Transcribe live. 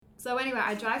So anyway,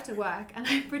 I drive to work and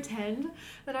I pretend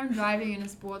that I'm driving in a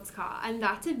sports car. And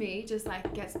that to me just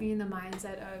like gets me in the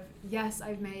mindset of, yes,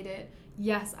 I've made it.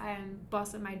 Yes, I am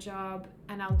boss at my job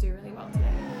and I'll do really well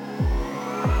today.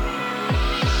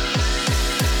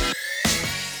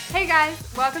 Hey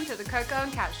guys, welcome to the Coco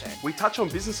and Kat Show. We touch on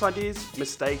business ideas,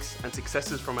 mistakes, and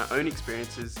successes from our own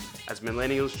experiences as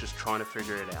millennials just trying to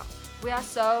figure it out. We are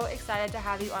so excited to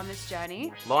have you on this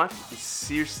journey. Life is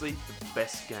seriously the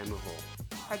best game of all.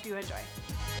 Hope you enjoy.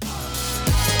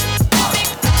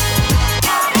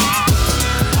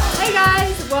 Hey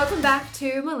guys, welcome back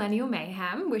to Millennial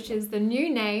Mayhem, which is the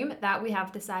new name that we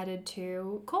have decided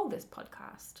to call this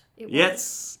podcast.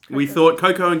 Yes, we thought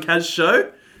Coco and Kaz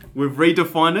Show. We've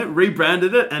redefined it,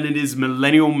 rebranded it, and it is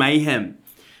Millennial Mayhem.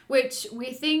 Which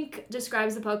we think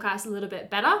describes the podcast a little bit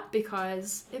better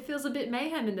because it feels a bit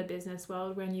mayhem in the business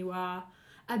world when you are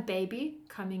a baby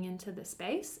coming into the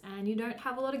space and you don't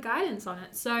have a lot of guidance on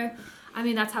it. So, I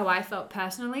mean, that's how I felt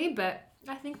personally, but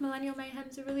I think Millennial Mayhem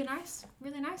is a really nice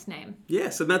name.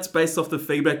 Yes, and that's based off the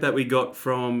feedback that we got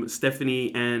from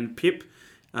Stephanie and Pip.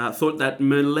 Thought that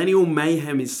Millennial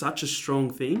Mayhem is such a strong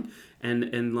thing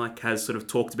and like has sort of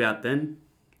talked about then,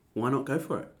 why not go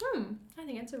for it? I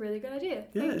think it's a really good idea.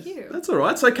 Yes, Thank you. That's all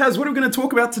right. So, Kaz, what are we going to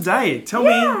talk about today? Tell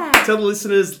the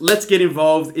listeners, let's get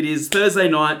involved. It is Thursday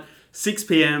night, 6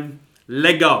 p.m.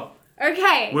 Let go.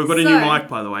 Okay. We've got a new mic,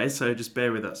 by the way, so just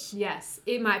bear with us. Yes,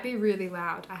 it might be really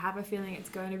loud. I have a feeling it's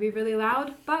going to be really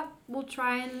loud, but we'll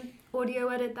try and audio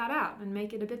edit that out and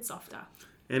make it a bit softer.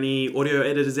 Any audio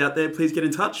editors out there, please get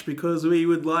in touch because we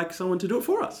would like someone to do it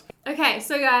for us. Okay,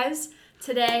 so guys,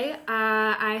 today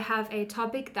I have a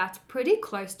topic that's pretty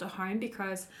close to home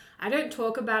because I don't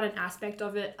talk about an aspect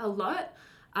of it a lot,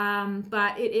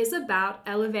 but it is about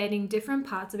elevating different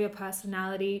parts of your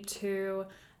personality to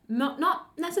not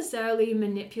necessarily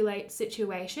manipulate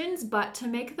situations, but to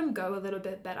make them go a little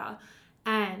bit better.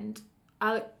 And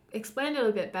I'll explain it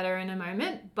a bit better in a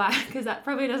moment, but because that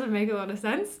probably doesn't make a lot of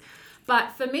sense.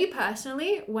 But for me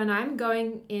personally, when I'm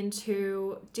going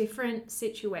into different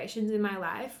situations in my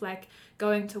life, like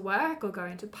going to work or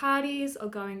going to parties or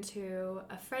going to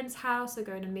a friend's house or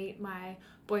going to meet my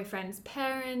boyfriend's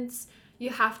parents, you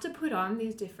have to put on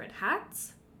these different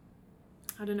hats.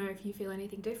 I don't know if you feel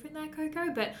anything different there,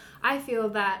 Coco, but I feel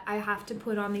that I have to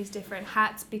put on these different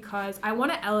hats because I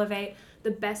want to elevate the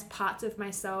best parts of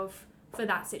myself for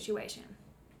that situation.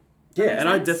 Yeah, and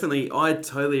I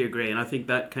totally agree. And I think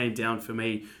that came down for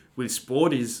me with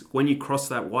sport is when you cross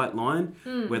that white line,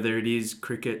 whether it is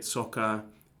cricket, soccer,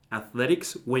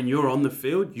 athletics, when you're on the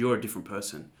field, you're a different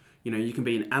person. You know, you can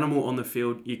be an animal on the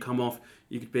field, you come off,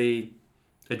 you could be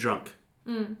a drunk.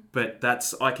 But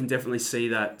I can definitely see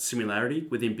that similarity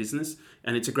within business.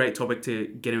 And it's a great topic to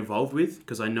get involved with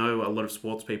because I know a lot of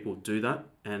sports people do that.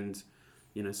 And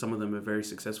you know, some of them are very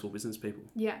successful business people.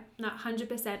 Yeah, no,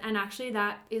 100%. And actually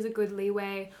that is a good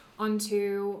leeway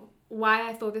onto why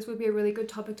I thought this would be a really good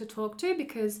topic to talk to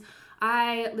because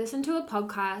I listened to a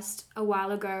podcast a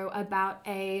while ago about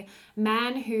a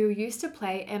man who used to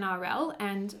play NRL.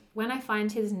 And when I find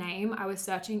his name, I was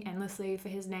searching endlessly for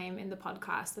his name in the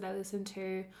podcast that I listened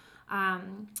to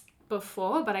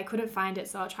before, but I couldn't find it,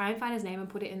 so I'll try and find his name and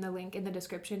put it in the link in the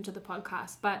description to the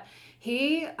podcast. But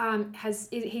he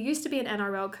used to be an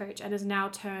NRL coach and is now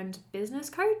turned business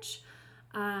coach,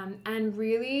 and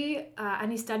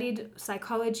he studied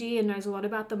psychology and knows a lot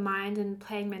about the mind and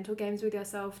playing mental games with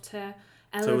yourself to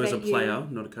elevate you. So he was a player,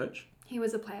 not a coach? He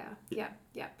was a player, yeah.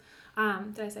 Did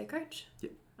I say coach? Yeah.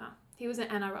 Oh, he was an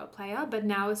NRL player, but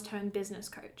now is turned business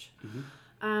coach. Mm-hmm.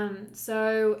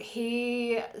 So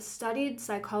he studied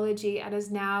psychology and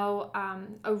is now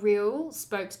a real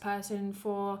spokesperson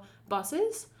for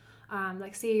bosses,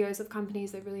 like CEOs of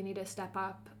companies that really need to step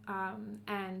up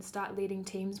and start leading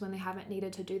teams when they haven't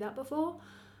needed to do that before.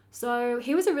 So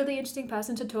he was a really interesting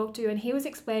person to talk to, and he was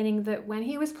explaining that when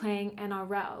he was playing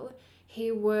NRL,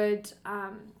 he would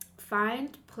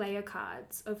find player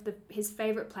cards of his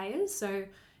favorite players. So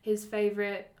his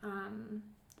favorite, I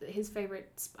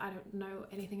don't know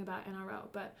anything about NRL,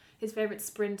 but his favorite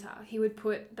sprinter, he would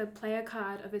put the player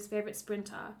card of his favorite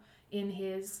sprinter in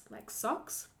his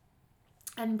socks.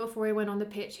 And before he went on the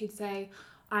pitch, he'd say,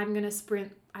 I'm going to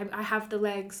sprint. I have the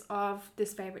legs of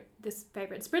this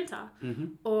favorite sprinter. Mm-hmm.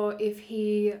 Or if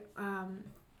he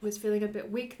was feeling a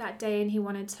bit weak that day and he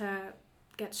wanted to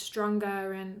get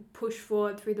stronger and push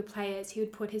forward through the players, he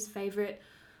would put his favorite.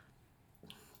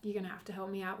 You're going to have to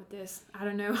help me out with this. I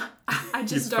don't know. I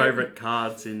just don't. His favourite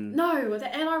cards in... No, the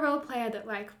NRL player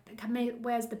that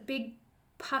wears the big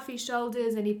puffy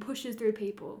shoulders and he pushes through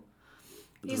people.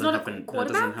 He's not a quarterback?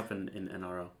 That doesn't happen in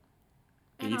NRL.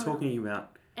 Are you talking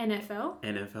about NFL.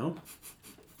 NFL.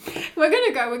 We're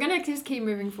gonna just keep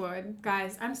moving forward.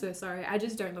 Guys, I'm so sorry. I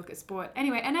just don't look at sport.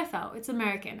 Anyway, NFL. It's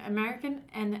American. American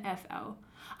NFL.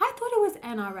 I thought it was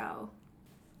NRL.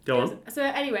 Go on. So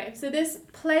anyway, so this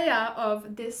player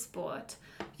of this sport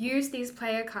used these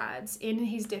player cards in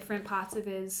his different parts of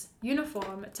his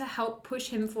uniform to help push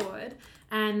him forward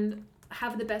and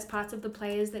have the best parts of the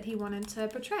players that he wanted to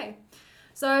portray.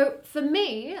 So for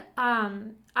me,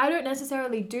 I don't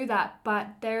necessarily do that, but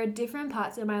there are different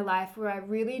parts in my life where I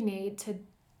really need to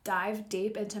dive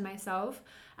deep into myself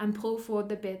and pull forward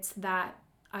the bits that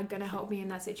are going to help me in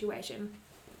that situation.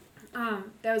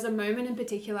 There was a moment in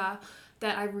particular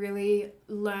that I really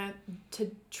learned to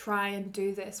try and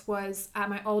do this was at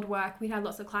my old work. We had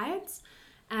lots of clients,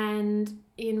 and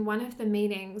in one of the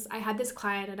meetings, I had this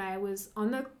client and I was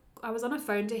on a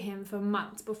phone to him for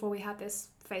months before we had this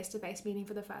face-to-face meeting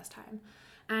for the first time.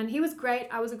 And he was great.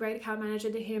 I was a great account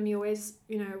manager to him. He always,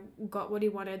 got what he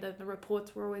wanted. The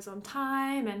reports were always on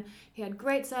time, and he had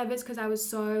great service because I was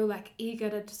so eager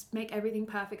to just make everything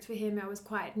perfect for him. I was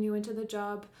quite new into the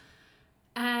job.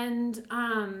 And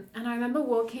I remember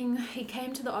he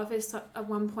came to the office at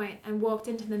one point and walked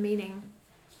into the meeting.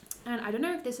 And I don't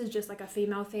know if this is just a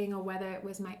female thing or whether it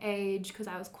was my age, because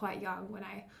I was quite young when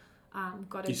I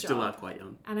got a job. You still are quite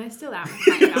young. And I still am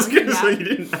quite young. So you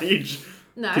didn't age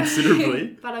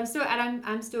considerably. But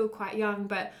I'm still quite young,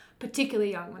 but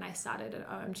particularly young when I started at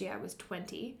OMG. I was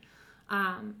 20.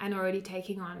 And already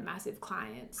taking on massive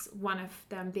clients, one of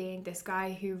them being this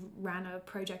guy who ran a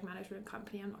project management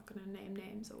company. I'm not going to name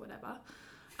names or whatever.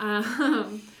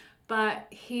 But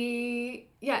he,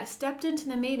 stepped into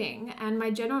the meeting, and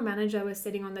my general manager was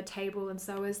sitting on the table, and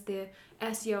so was the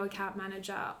SEO account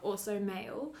manager, also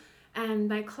male. And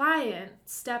my client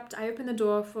I opened the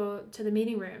door to the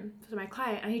meeting room for my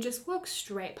client, and he just walked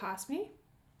straight past me.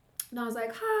 And I was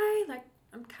like, hi,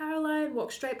 I'm Caroline,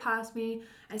 walked straight past me.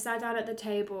 I sat down at the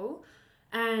table,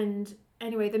 and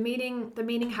anyway, the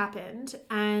meeting happened,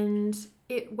 and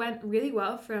it went really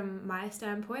well from my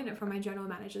standpoint and from my general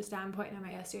manager's standpoint and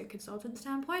my SEO consultant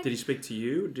standpoint. Did he speak to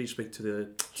you, or did he speak to the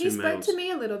two males? He spoke to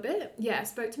me a little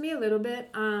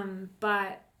bit,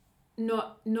 but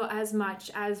not as much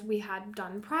as we had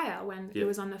done prior when it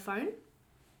was on the phone.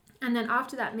 And then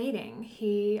after that meeting,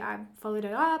 I followed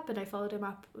it up, and I followed him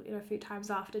up a few times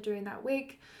after during that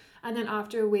week. And then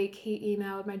after a week, he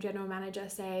emailed my general manager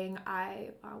saying,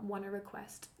 I want to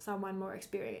request someone more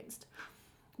experienced,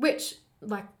 which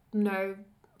no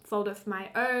fault of my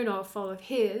own or fault of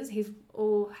his. He's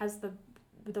all has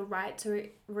the right to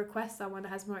request someone that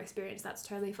has more experience. That's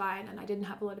totally fine. And I didn't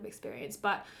have a lot of experience.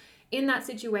 But in that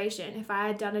situation, if I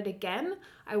had done it again,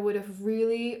 I would have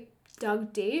really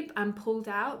dug deep and pulled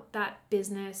out that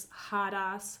business hard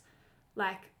ass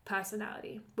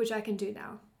personality, which I can do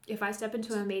now. If I step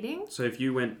into a meeting. So if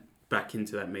you went back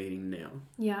into that meeting now,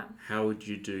 how would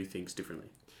you do things differently?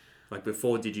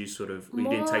 Before, did you you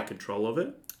didn't take control of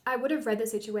it? I would have read the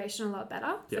situation a lot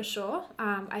better, for sure.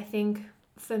 I think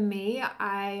for me,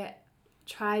 I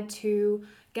tried to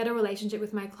get a relationship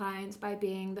with my clients by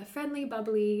being the friendly,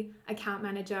 bubbly account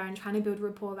manager and trying to build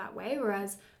rapport that way.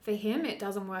 Whereas for him, it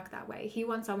doesn't work that way. He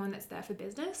wants someone that's there for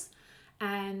business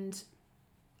and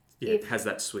has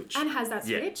that switch.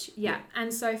 Yeah.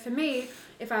 And so for me,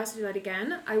 if I was to do that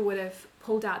again, I would have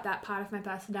pulled out that part of my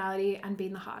personality and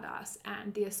been the hard ass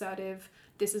and the assertive,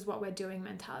 this is what we're doing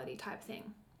mentality type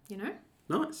thing,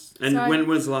 Nice. And when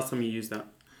was the last time you used that?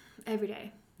 Every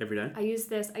day. Every day? I use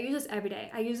this every day.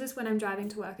 I use this when I'm driving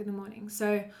to work in the morning.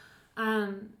 So,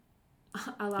 I'll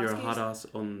ask You're a hard ass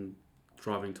on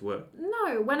driving to work?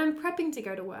 No, when I'm prepping to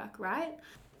go to work, right?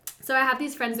 So I have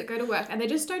these friends that go to work and they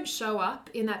just don't show up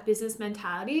in that business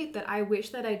mentality that I wish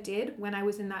that I did when I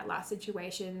was in that last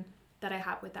situation that I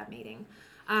had with that meeting.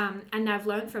 And I've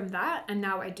learned from that, and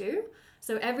now I do.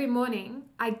 So every morning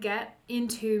I get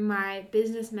into my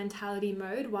business mentality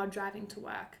mode while driving to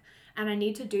work. And I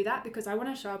need to do that because I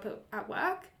want to show up at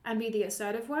work and be the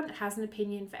assertive one that has an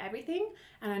opinion for everything,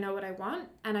 and I know what I want,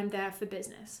 and I'm there for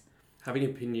business. Having an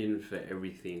opinion for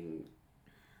everything,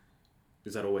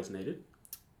 is that always needed?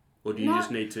 Or do you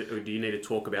need to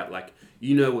talk about what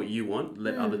you want,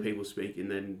 let other people speak, and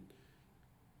then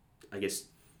I guess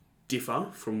differ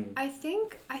from... I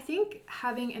think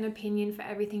having an opinion for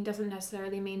everything doesn't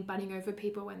necessarily mean butting over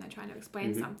people when they're trying to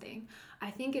explain something. I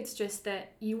think it's just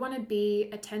that you want to be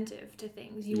attentive to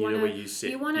things. You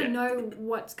want to know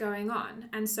what's going on.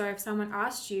 And so if someone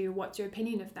asks you, what's your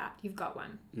opinion of that? You've got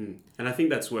one. And I think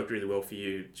that's worked really well for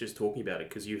you just talking about it,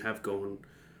 because you have gone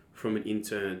from an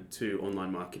intern to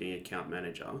online marketing account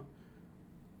manager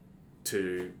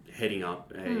to heading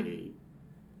up a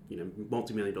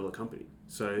multi-million-dollar company.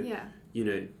 So,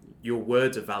 your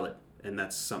words are valid. And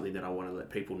that's something that I want to let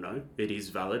people know. It is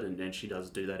valid, and she does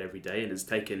do that every day. And has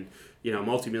taken, a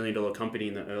multi-million-dollar company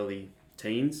in the early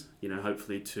teens,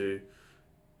 hopefully to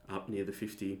up near the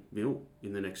 50 mil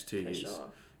in the next 2 years.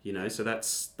 Sure. So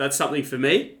that's something for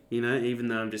me, even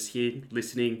though I'm just here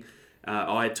listening,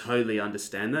 I totally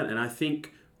understand that. And I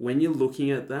think when you're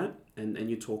looking at that and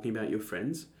you're talking about your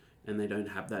friends and they don't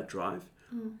have that drive,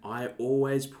 I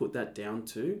always put that down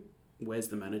to, where's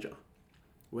the manager?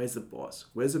 Where's the boss?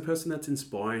 Where's the person that's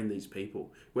inspiring these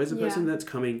people? Where's the person that's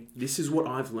coming, this is what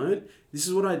I've learned. This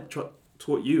is what I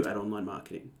taught you at online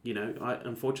marketing.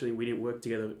 Unfortunately, we didn't work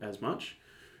together as much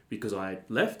because I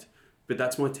left, but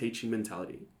that's my teaching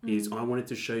mentality, is I wanted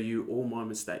to show you all my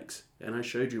mistakes. And I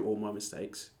showed you all my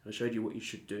mistakes. I showed you what you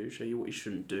should do, show you what you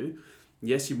shouldn't do.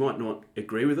 Yes, you might not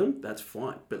agree with them. That's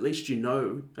fine. But at least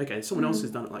okay, someone else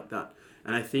has done it like that.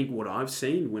 And I think what I've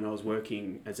seen when I was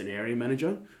working as an area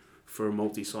manager for a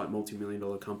multi-site,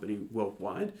 multi-million-dollar company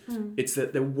worldwide, it's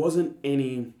that there wasn't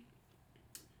any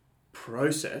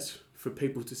process for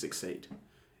people to succeed.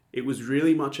 It was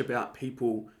really much about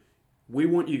people, we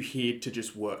want you here to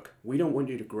just work. We don't want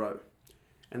you to grow.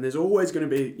 And there's always going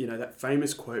to be, that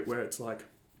famous quote where it's like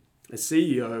a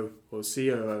CEO or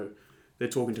COO, they're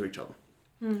talking to each other.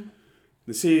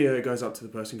 The CEO goes up to the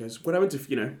person and goes, what happens if,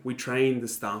 we train the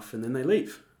staff and then they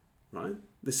leave, right?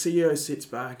 The CEO sits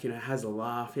back, has a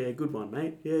laugh. Yeah, good one,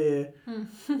 mate. Yeah.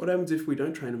 What happens if we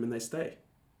don't train them and they stay?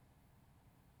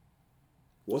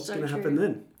 What's going to happen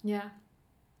then? Yeah.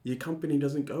 Your company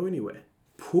doesn't go anywhere.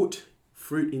 Put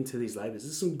fruit into these labours.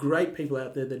 There's some great people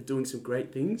out there that are doing some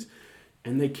great things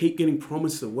and they keep getting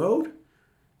promised the world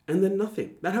and then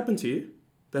nothing. That happened to you.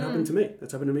 That happened to me.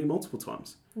 That's happened to me multiple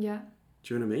times. Yeah.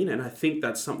 Do you know what I mean? And I think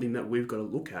that's something that we've got to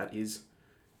look at is,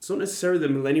 it's not necessarily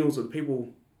the millennials or the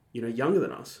people younger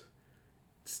than us.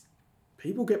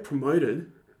 People get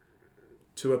promoted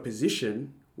to a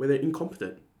position where they're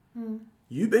incompetent.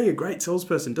 You being a great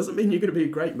salesperson doesn't mean you're going to be a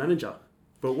great manager.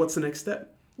 But what's the next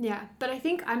step? Yeah, but I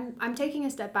think I'm taking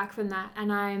a step back from that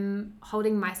and I'm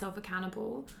holding myself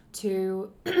accountable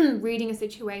to reading a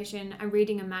situation and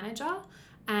reading a manager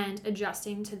and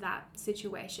adjusting to that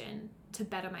situation to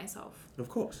better myself. Of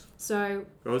course. So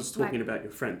I was talking about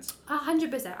your friends.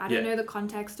 100%. I don't know the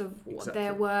context of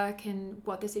their work and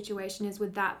what the situation is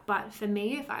with that. But for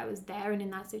me, if I was there and in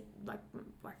that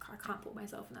I can't put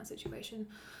myself in that situation.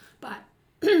 But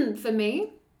for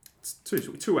me, it's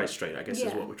two-way street, I guess,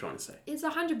 is what we're trying to say. It's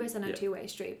 100% a two-way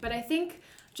street. But I think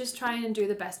just trying to do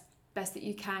the best that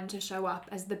you can to show up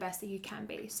as the best that you can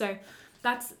be. So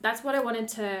that's what I wanted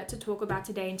to talk about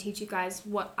today and teach you guys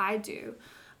what I do.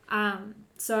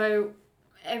 So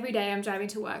every day I'm driving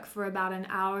to work for about an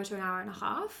hour to an hour and a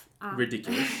half.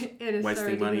 Ridiculous. It is wasting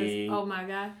so ridiculous. Money. Oh my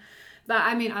God. But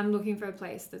I mean, I'm looking for a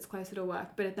place that's closer to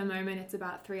work. But at the moment, it's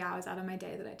about 3 hours out of my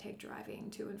day that I take driving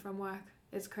to and from work.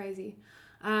 It's crazy.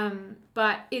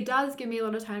 But it does give me a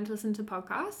lot of time to listen to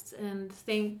podcasts and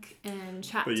think and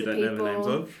chat to people. But you don't know the names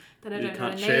of? That I don't know the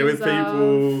names of. You can't share with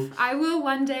people. I will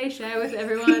one day share with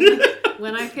everyone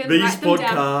when I can These write them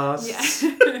podcasts.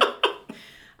 down.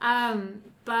 Yeah.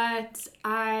 But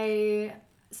I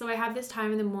have this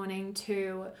time in the morning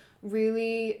to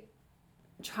really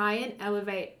try and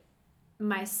elevate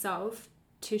myself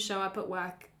to show up at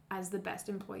work as the best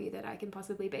employee that I can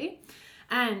possibly be.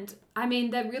 And I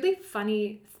mean, they're really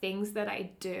funny things that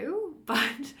I do,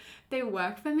 but they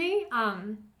work for me.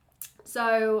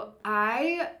 So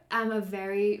I am a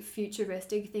very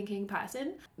futuristic thinking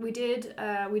person. We did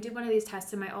one of these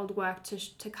tests in my old work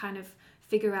to kind of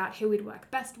figure out who we'd work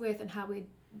best with and how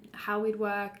we'd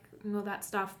work and all that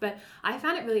stuff. But I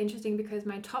found it really interesting because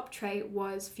my top trait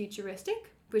was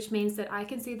futuristic, which means that I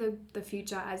can see the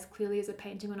future as clearly as a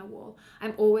painting on a wall.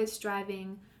 I'm always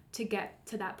striving to get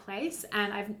to that place,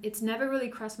 and it's never really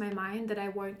crossed my mind that I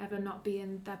won't ever not be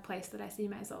in that place that I see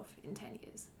myself in 10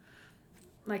 years.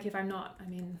 Like, if I'm not, I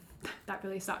mean, that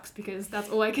really sucks because that's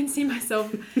all I can see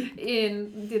myself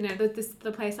in,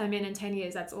 the place I'm in 10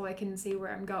 years. That's all I can see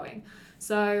where I'm going.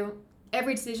 So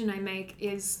every decision I make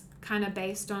is kind of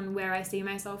based on where I see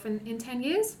myself in 10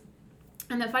 years.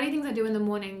 And the funny things I do in the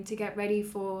morning to get ready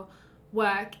for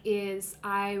work is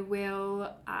I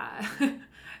will,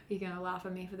 you're going to laugh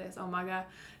at me for this, oh my God.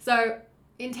 So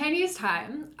in 10 years'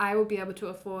 time, I will be able to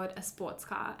afford a sports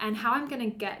car. And how I'm going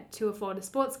to get to afford a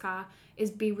sports car is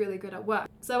be really good at work.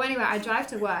 So anyway, I drive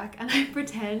to work and I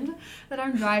pretend that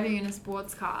I'm driving in a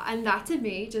sports car. And that to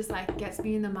me just like gets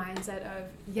me in the mindset of,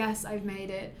 yes, I've made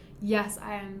it. Yes,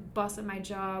 I am boss at my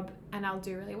job and I'll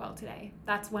do really well today.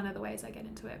 That's one of the ways I get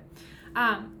into it.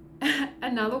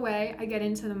 Another way I get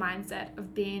into the mindset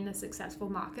of being a successful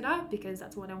marketer, because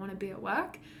that's what I want to be at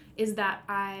work, is that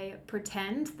I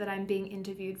pretend that I'm being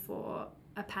interviewed for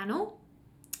a panel,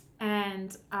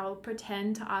 and I'll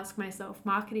pretend to ask myself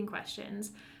marketing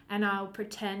questions, and I'll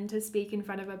pretend to speak in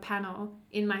front of a panel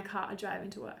in my car driving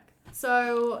to work.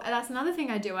 So that's another thing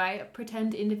I do. I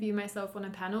pretend to interview myself on a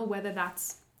panel, whether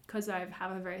that's because I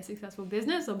have a very successful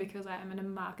business or because I am a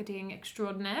marketing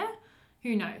extraordinaire.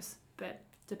 Who knows? But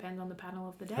depends on the panel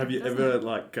of the day. Have you ever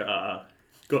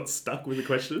got stuck with a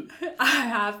question? I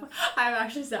have. I've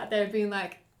actually sat there being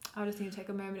like, I just need to take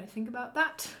a moment to think about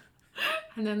that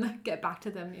and then get back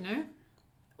to them,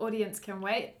 Audience can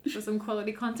wait for some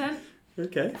quality content.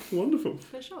 Okay, wonderful.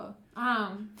 For sure.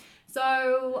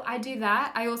 So I do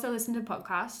that. I also listen to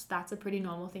podcasts. That's a pretty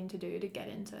normal thing to do to get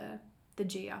into the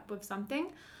G up of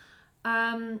something.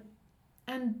 And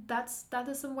that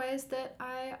are some ways that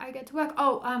I get to work.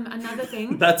 Oh, another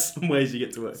thing. That's some ways you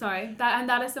get to work. Sorry. That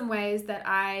are some ways that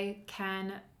I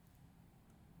can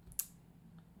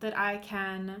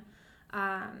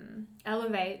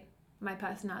elevate my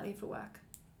personality for work,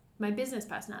 my business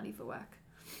personality for work.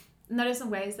 And that are some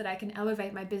ways that I can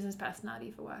elevate my business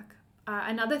personality for work.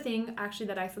 Another thing actually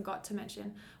that I forgot to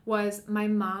mention was my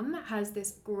mum has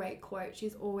this great quote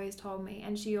she's always told me,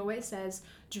 and she always says,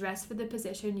 dress for the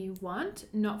position you want,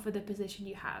 not for the position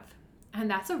you have.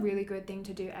 And that's a really good thing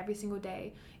to do every single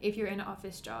day if you're in an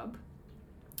office job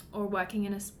or working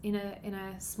in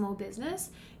a small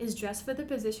business, is dress for the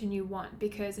position you want.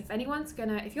 Because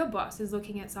if your boss is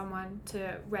looking at someone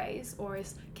to raise or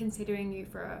is considering you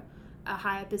for a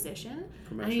higher position,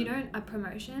 a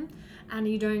promotion, and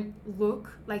you don't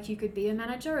look like you could be a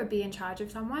manager or be in charge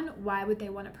of someone, why would they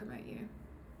want to promote you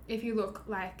if you look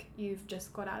like you've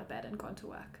just got out of bed and gone to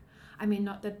work? I mean,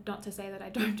 not to say that I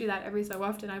don't do that every so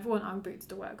often. I've worn Ugg boots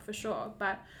to work for sure,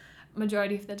 but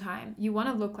majority of the time you want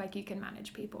to look like you can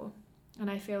manage people,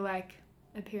 and I feel like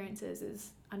appearances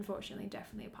is unfortunately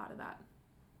definitely a part of that.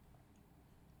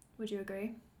 Would you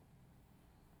agree?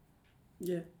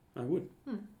 Yeah, I would.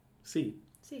 See,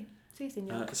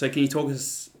 senor. So can you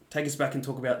take us back and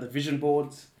talk about the vision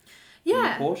boards?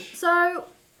 Yeah. In Porsche?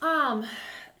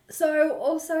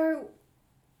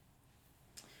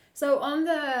 So on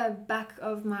the back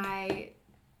of my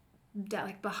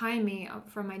behind me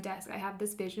from my desk, I have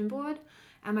this vision board,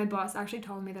 and my boss actually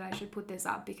told me that I should put this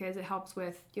up because it helps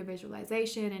with your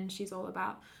visualization, and she's all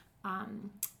about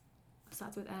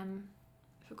starts with M,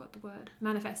 I forgot the word,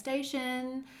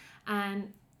 manifestation,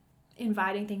 and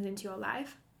inviting things into your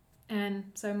life.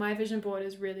 And so my vision board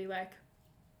is really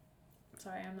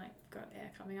sorry, I'm got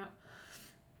air coming up,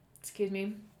 excuse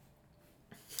me.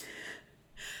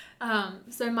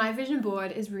 So my vision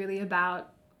board is really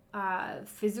about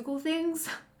physical things,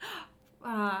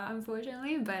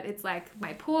 unfortunately, but it's my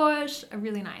Porsche, a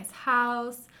really nice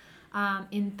house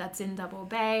that's in Double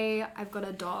Bay. I've got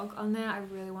a dog on there. I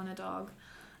really want a dog.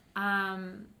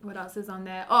 What else is on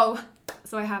there? Oh,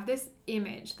 so I have this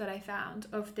image that I found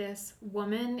of this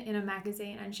woman in a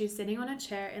magazine, and she's sitting on a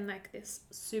chair in this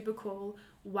super cool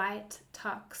white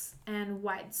tux and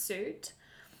white suit,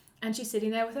 and she's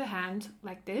sitting there with her hand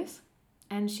like this,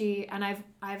 and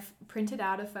I've printed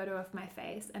out a photo of my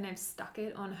face and I've stuck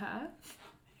it on her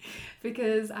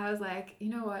because I was like, you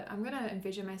know what, I'm gonna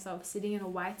envision myself sitting in a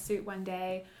white suit one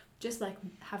day, just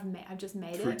I've just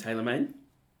made through it TaylorMade.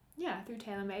 Yeah, through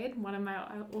TaylorMade, one of my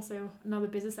also another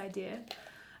business idea,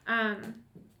 and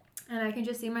I can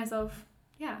just see myself,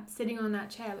 sitting on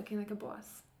that chair looking like a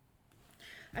boss.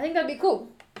 I think that'd be cool.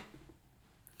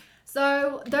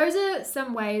 So those are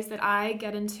some ways that I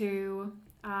get into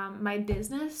my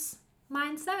business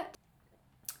mindset.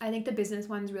 I think the business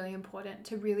one's really important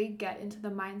to really get into the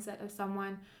mindset of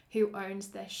someone who owns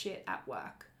their shit at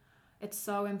work. It's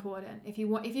so important. If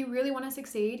you really want to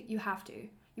succeed, you have to.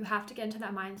 You have to get into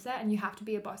that mindset, and you have to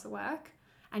be a boss at work,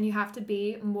 and you have to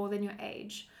be more than your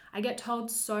age. I get told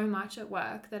so much at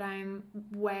work that I'm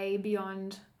way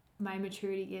beyond my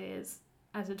maturity years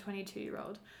as a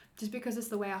 22-year-old, just because it's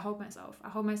the way I hold myself. I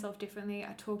hold myself differently.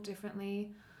 I talk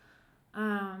differently.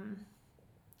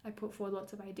 I put forward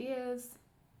lots of ideas.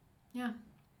 Yeah.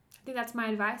 I think that's my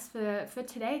advice for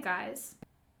today, guys.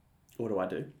 What do I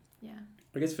do? Yeah.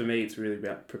 I guess for me, it's really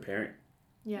about preparing.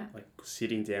 Yeah.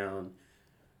 Sitting down,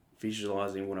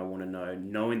 visualizing what I want to know,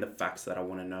 knowing the facts that I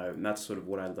want to know. And that's sort of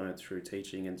what I learned through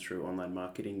teaching and through online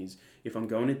marketing is if I'm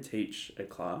going to teach a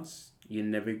class,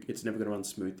 it's never going to run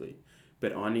smoothly.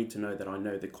 But I need to know that I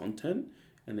know the content,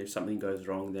 and if something goes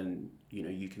wrong, then,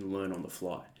 you can learn on the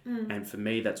fly. And for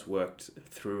me, that's worked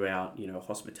throughout,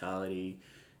 hospitality.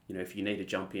 If you need to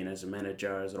jump in as a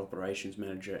manager, as an operations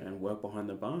manager and work behind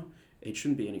the bar, it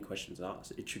shouldn't be any questions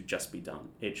asked. It should just be done.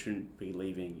 It shouldn't be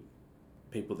leaving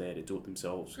people there to do it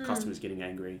themselves, customers getting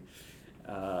angry.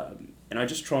 And I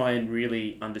just try and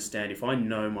really understand, if I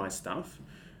know my stuff,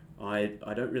 I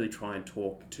don't really try and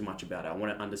talk too much about it. I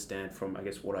want to understand from, I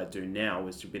guess, what I do now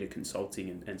is a bit of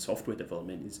consulting and software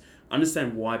development, is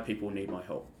understand why people need my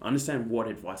help, understand what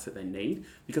advice that they need,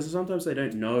 because sometimes they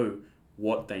don't know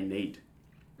what they need.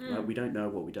 Right? We don't know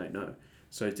what we don't know.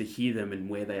 So to hear them and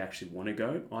where they actually want to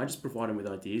go, I just provide them with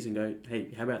ideas and go,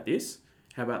 hey, how about this?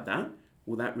 How about that?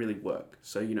 Will that really work?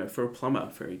 So, for a plumber,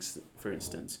 for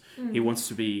instance, he wants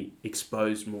to be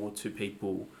exposed more to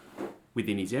people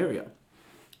within his area,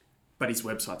 but his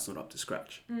website's not up to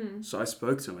scratch. So I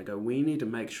spoke to him. I go, we need to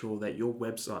make sure that your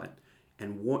website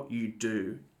and what you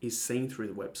do is seen through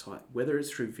the website, whether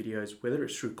it's through videos, whether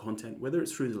it's through content, whether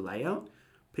it's through the layout.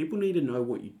 People need to know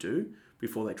what you do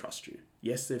before they trust you.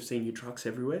 Yes, they've seen your trucks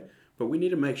everywhere, but we need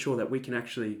to make sure that we can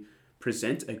actually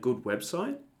present a good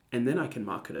website, and then I can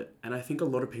market it. And I think a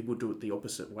lot of people do it the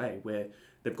opposite way, where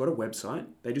they've got a website,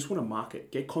 they just want to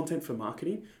market, get content for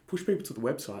marketing, push people to the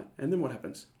website, and then what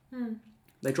happens?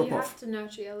 They drop off. You have to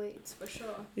nurture your leads, for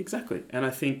sure. Exactly. And I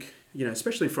think,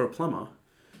 especially for a plumber,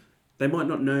 they might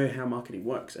not know how marketing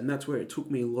works. And that's where it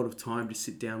took me a lot of time to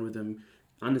sit down with them,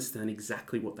 understand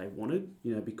exactly what they wanted,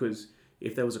 because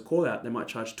if there was a call out, they might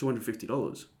charge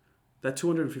 $250. That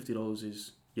 $250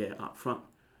 is, up front.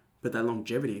 But that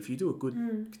longevity, if you do a good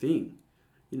thing,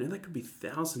 that could be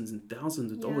thousands and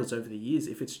thousands of dollars over the years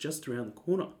if it's just around the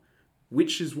corner,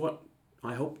 which is what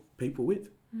I help people with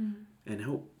and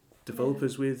help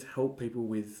developers with, help people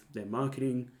with their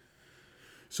marketing,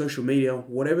 social media,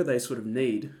 whatever they sort of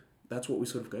need. That's what we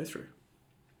sort of go through.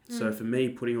 So for me,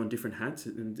 putting on different hats,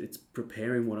 and it's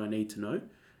preparing what I need to know,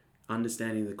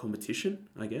 understanding the competition,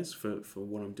 I guess, for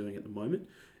what I'm doing at the moment,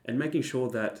 and making sure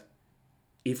that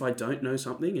if I don't know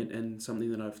something, and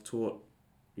something that I've taught,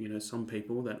 some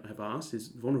people that have asked, is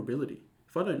vulnerability.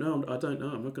 If I don't know, I don't know.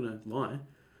 I'm not going to lie,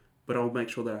 but I'll make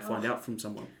sure that I find out from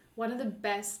someone. One of the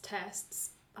best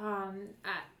tests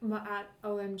at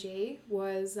OMG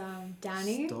was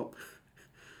Danny. Stop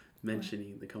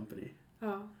mentioning the company.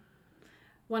 Oh.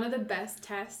 One of the best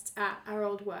tests at our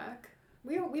old work.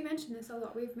 We mentioned this a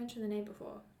lot. We've mentioned the name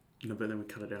before. No, but then we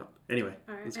cut it out. Anyway.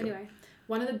 All right. Anyway,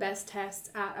 one of the best tests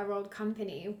at our old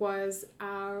company was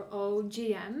our old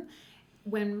GM.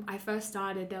 When I first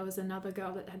started, there was another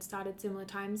girl that had started similar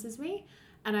times as me.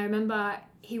 And I remember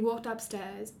he walked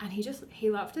upstairs and he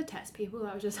loved to test people.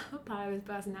 That was just part of his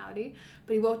personality.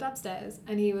 But he walked upstairs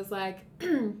and he was like,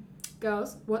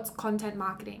 girls, what's content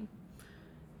marketing?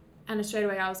 And straight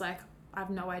away I was like, I have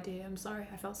no idea. I'm sorry.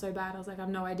 I felt so bad. I was like, I have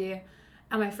no idea.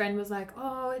 And my friend was like,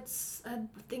 oh, I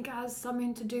think it has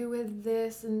something to do with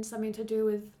this and something to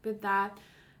do with that.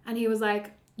 And he was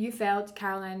like, you failed,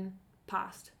 Carolyn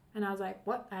passed. And I was like,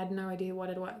 what? I had no idea what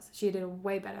it was. She did a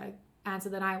way better answer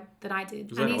than I did.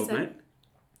 Was that old mate?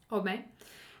 Old mate.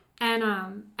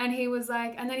 And he was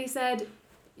like, and then he said,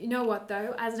 you know what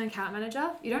though, as an account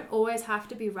manager, you don't always have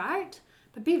to be right,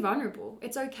 but be vulnerable.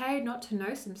 It's okay not to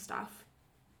know some stuff,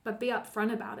 but be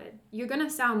upfront about it. You're going to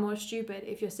sound more stupid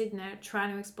if you're sitting there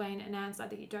trying to explain an answer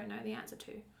that you don't know the answer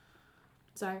to.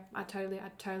 So I totally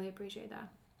appreciate that.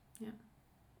 Yeah.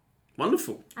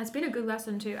 Wonderful. It's been a good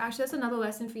lesson too. Actually, that's another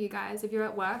lesson for you guys. If you're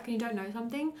at work and you don't know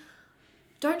something,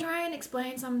 don't try and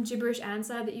explain some gibberish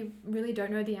answer that you really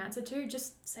don't know the answer to.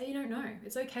 Just say you don't know.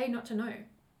 It's okay not to know.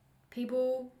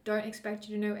 People don't expect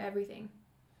you to know everything.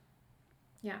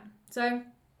 Yeah. So,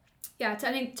 yeah,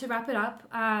 to wrap it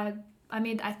up,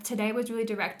 today was really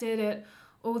directed at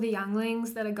all the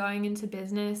younglings that are going into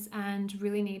business and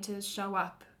really need to show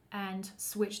up and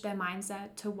switch their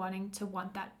mindset to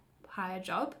want that higher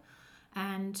job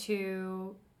and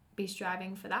to be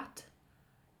striving for that.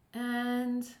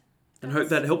 And hope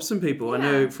that helps some people. Yeah.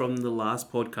 I know from the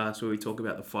last podcast where we talk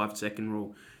about the 5-second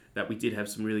rule that we did have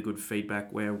some really good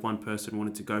feedback where one person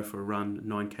wanted to go for a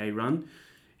 9K run.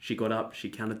 She got up, she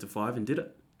counted to 5 and did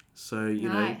it. So,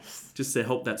 nice. Just to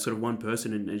help that sort of one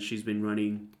person, and she's been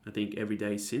running, I think, every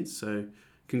day since. So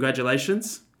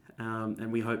congratulations. And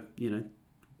we hope,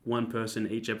 one person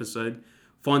each episode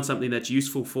find something that's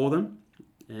useful for them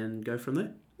and go from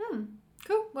there.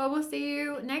 Cool. Well, we'll see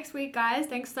you next week, guys.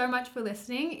 Thanks so much for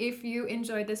listening. If you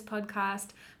enjoyed this podcast,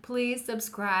 please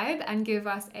subscribe and give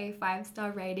us a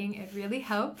 5-star rating. It really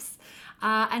helps.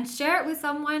 And share it with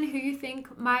someone who you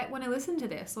think might want to listen to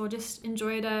this or just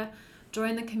enjoy to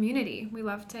join the community. We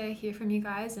love to hear from you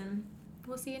guys, and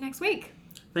we'll see you next week.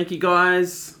 Thank you,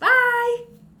 guys. Bye.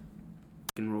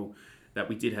 Rule that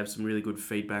we did have some really good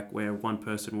feedback where one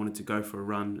person wanted to go for a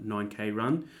 9K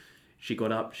run. She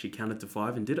got up, she counted to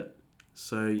 5 and did it.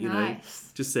 So, you know,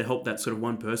 just to help that sort of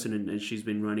one person. And she's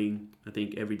been running, I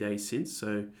think, every day since.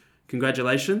 So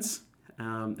congratulations.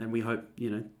 And we hope, you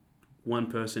know, one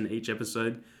person each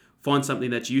episode find something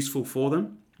that's useful for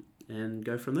them and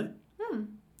go from there.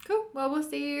 Cool. Well, we'll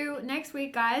see you next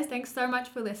week, guys. Thanks so much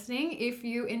for listening. If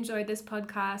you enjoyed this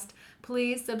podcast,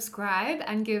 please subscribe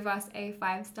and give us a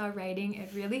 5-star rating.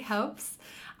 It really helps.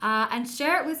 And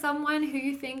share it with someone who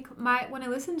you think might want to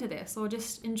listen to this or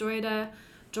just enjoy to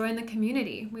join the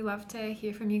community. We love to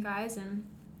hear from you guys, and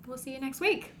we'll see you next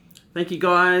week. Thank you,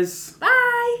 guys.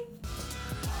 Bye.